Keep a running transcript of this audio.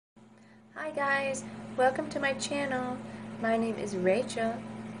Hi guys, welcome to my channel. My name is Rachel,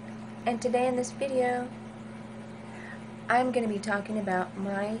 and today in this video I'm going to be talking about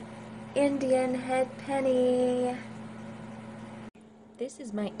my Indian head penny. This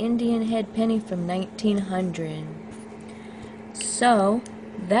is my Indian head penny from 1900. So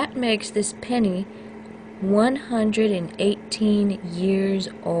that makes this penny 118 years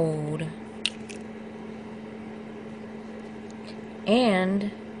old.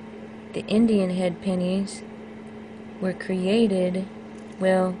 And the Indian head pennies were created,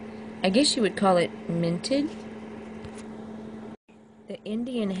 well, I guess you would call it minted. The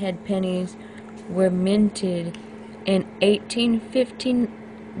Indian head pennies were minted in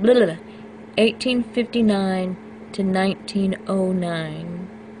 1859 to 1909.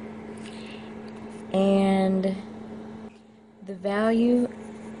 And the value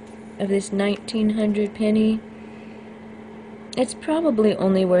of this 1900 penny, it's probably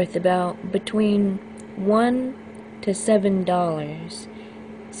only worth about between $1 to $7.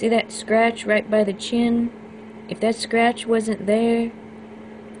 See that scratch right by the chin? If that scratch wasn't there,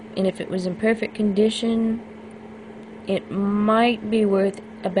 and if it was in perfect condition, it might be worth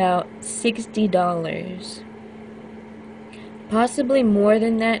about $60. Possibly more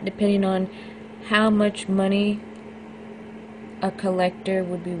than that, depending on how much money a collector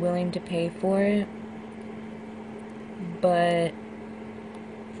would be willing to pay for it. But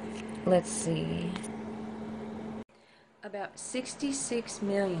let's see. About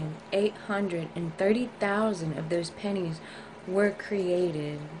 66,830,000 of those pennies were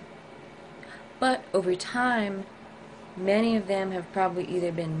created. But over time, many of them have probably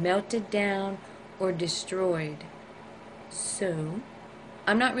either been melted down or destroyed. So,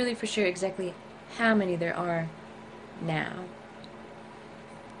 I'm not really for sure exactly how many there are now.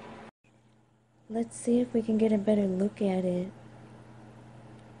 Let's see if we can get a better look at it.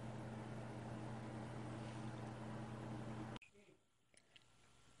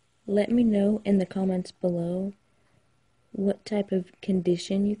 Let me know in the comments below what type of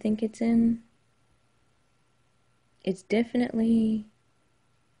condition you think it's in. It's definitely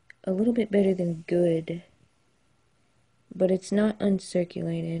a little bit better than good, but it's not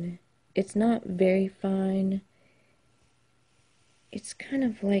uncirculated. It's not very fine. It's kind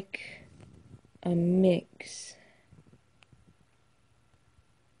of like a mix.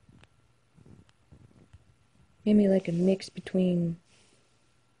 Maybe like a mix between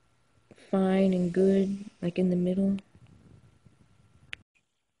fine and good, like in the middle.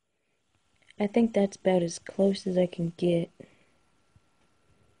 I think that's about as close as I can get.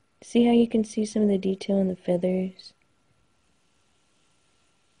 See how you can see some of the detail in the feathers?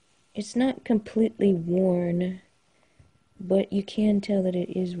 It's not completely worn, but you can tell that it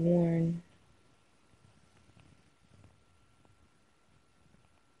is worn.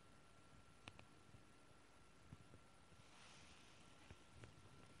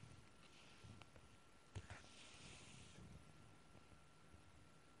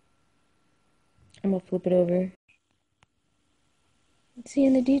 I'm gonna flip it over. See,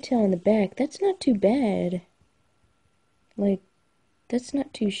 in the detail in the back, that's not too bad. Like, that's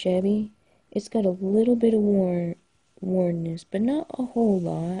not too shabby. It's got a little bit of wornness, but not a whole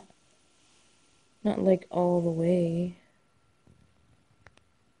lot. Not like all the way.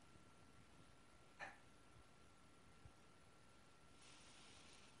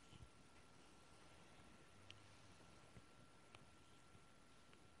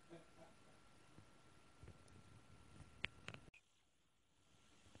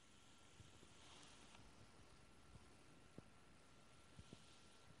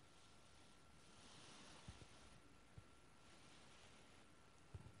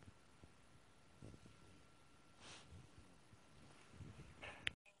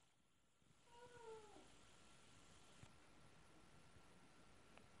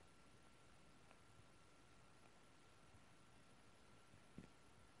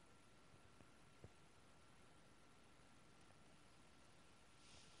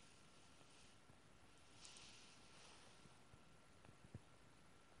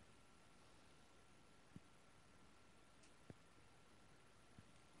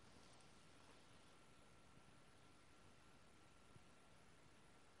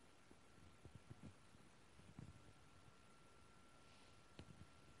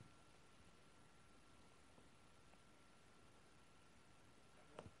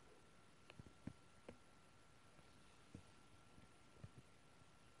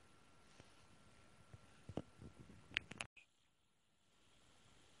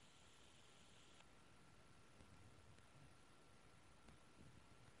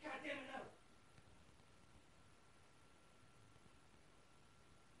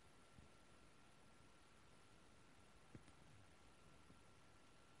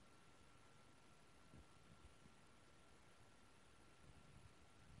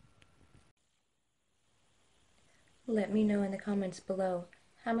 let me know in the comments below,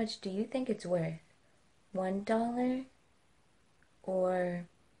 how much do you think it's worth? $1 or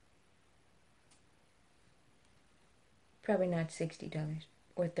probably not $60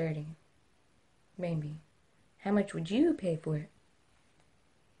 or $30, maybe. How much would you pay for it?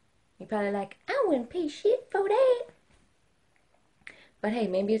 You're probably like, I wouldn't pay shit for that. But hey,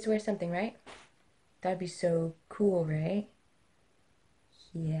 maybe it's worth something, right? That'd be so cool, right?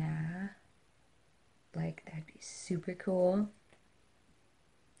 Yeah. Like, that'd be super cool.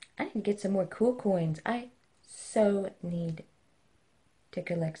 I need to get some more cool coins. I so need to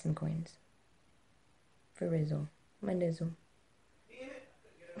collect some coins. For Rizzle. My nizzle.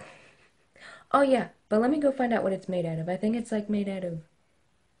 Oh yeah, but let me go find out what it's made out of. I think it's like made out of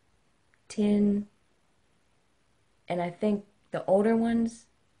tin. And I think the older ones,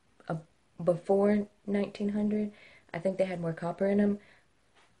 before 1900, I think they had more copper in them.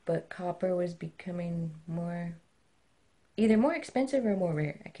 But copper was becoming more, either more expensive or more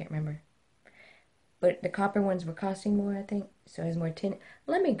rare. I can't remember. But the copper ones were costing more, I think. So it has more tin.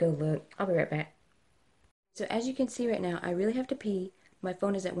 Let me go look. I'll be right back. So as you can see right now, I really have to pee. My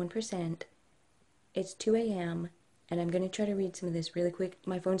phone is at 1%. It's 2 a.m. and I'm going to try to read some of this really quick.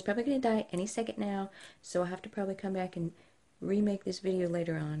 My phone's probably going to die any second now, so I'll have to probably come back and remake this video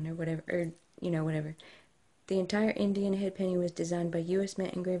later on or whatever, or, whatever. The entire Indian head penny was designed by U.S.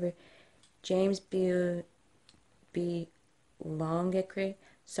 mint engraver James B. Longacre.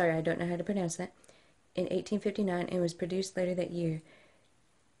 Sorry, I don't know how to pronounce that. In 1859 and was produced later that year.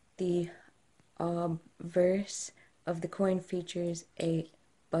 The obverse of the coin features a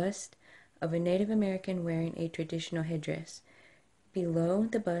bust of a Native American wearing a traditional headdress. Below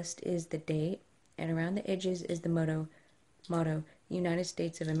the bust is the date, and around the edges is the motto United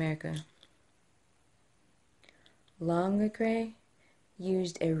States of America. Longacre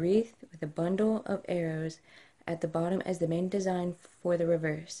used a wreath with a bundle of arrows at the bottom as the main design for the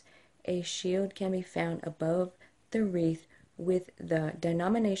reverse. A shield can be found above the wreath with the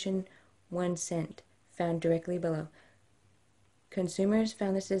denomination 1 cent found directly below. Consumers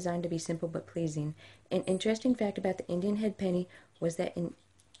found this design to be simple but pleasing. An interesting fact about the Indian head penny was that in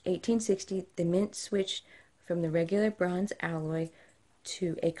 1860, the mint switched from the regular bronze alloy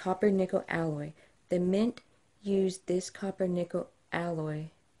to a copper-nickel alloy. The mint used this copper-nickel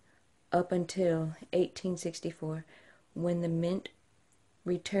alloy up until 1864, when the mint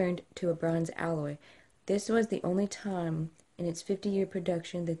returned to a bronze alloy. This was the only time in its 50-year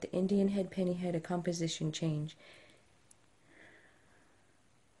production that the Indian head penny had a composition change.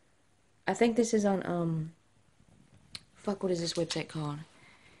 I think this is on, what is this website called?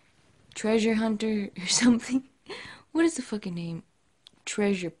 Treasure Hunter or something? What is the fucking name?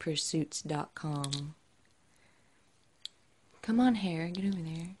 TreasurePursuits.com. Come on, hair, get over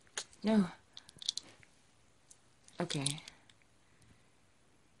there. No. Okay.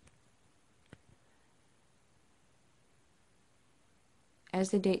 As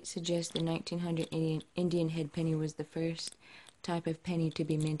the date suggests, the 1900 Indian head penny was the first type of penny to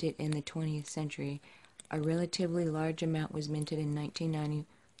be minted in the 20th century. A relatively large amount was minted in 1990,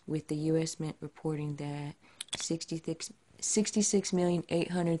 with the U.S. Mint reporting that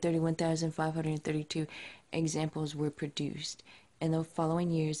 66,831,532 examples were produced. In the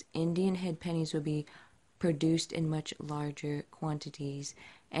following years, Indian head pennies would be produced in much larger quantities,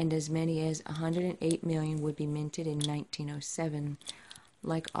 and as many as 108 million would be minted in 1907.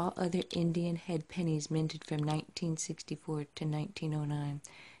 Like all other Indian head pennies minted from 1964 to 1909,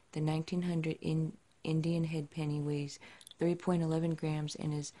 the 1900 Indian head penny weighs 3.11 grams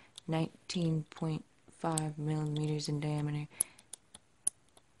and is 19.5 millimeters in diameter.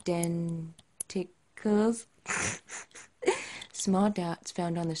 Denticles, small dots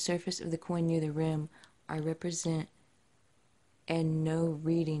found on the surface of the coin near the rim, are represent, and no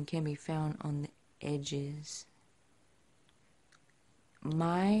reading can be found on the edges.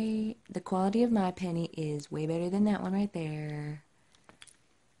 The quality of my penny is way better than that one right there.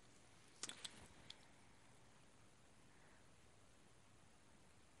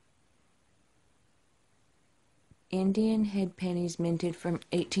 Indian head pennies minted from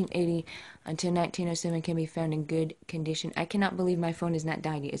 1880 until 1907 can be found in good condition. I cannot believe my phone is not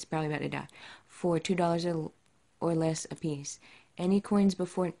died yet. It's probably about to die. For $2 or less a piece. Any coins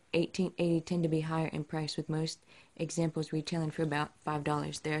before 1880 tend to be higher in price, with most examples retailing for about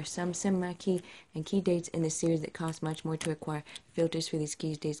 $5. There are some semi-key and key dates in the series that cost much more to acquire. Filters for these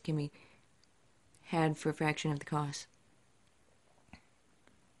key dates can be had for a fraction of the cost.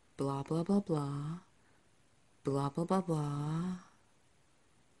 Blah, blah, blah, blah. Blah, blah, blah, blah.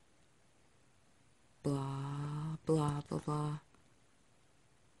 Blah, blah, blah, blah.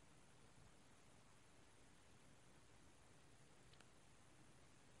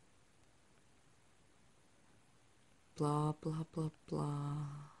 blah, blah, blah, blah.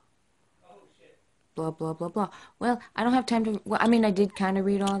 Blah, blah, blah, blah. Well, I don't have time to... Well, I mean, I did kind of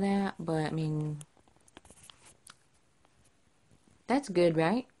read all that, but, I mean... That's good,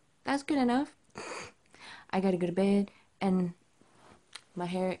 right? That's good enough. I gotta go to bed, and my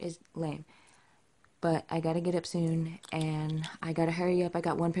hair is lame. But I gotta get up soon, and I gotta hurry up. I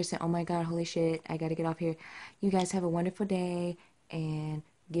got 1%. Oh my god, holy shit. I gotta get off here. You guys have a wonderful day, and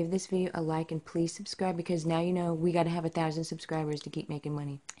give this video a like, and please subscribe, because now you know we gotta have 1,000 subscribers to keep making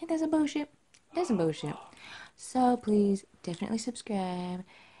money. Ain't that some bullshit? That's some bullshit. So please, definitely subscribe,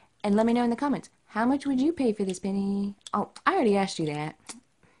 and let me know in the comments, how much would you pay for this penny? Oh, I already asked you that.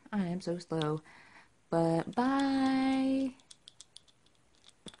 I am so slow. But bye.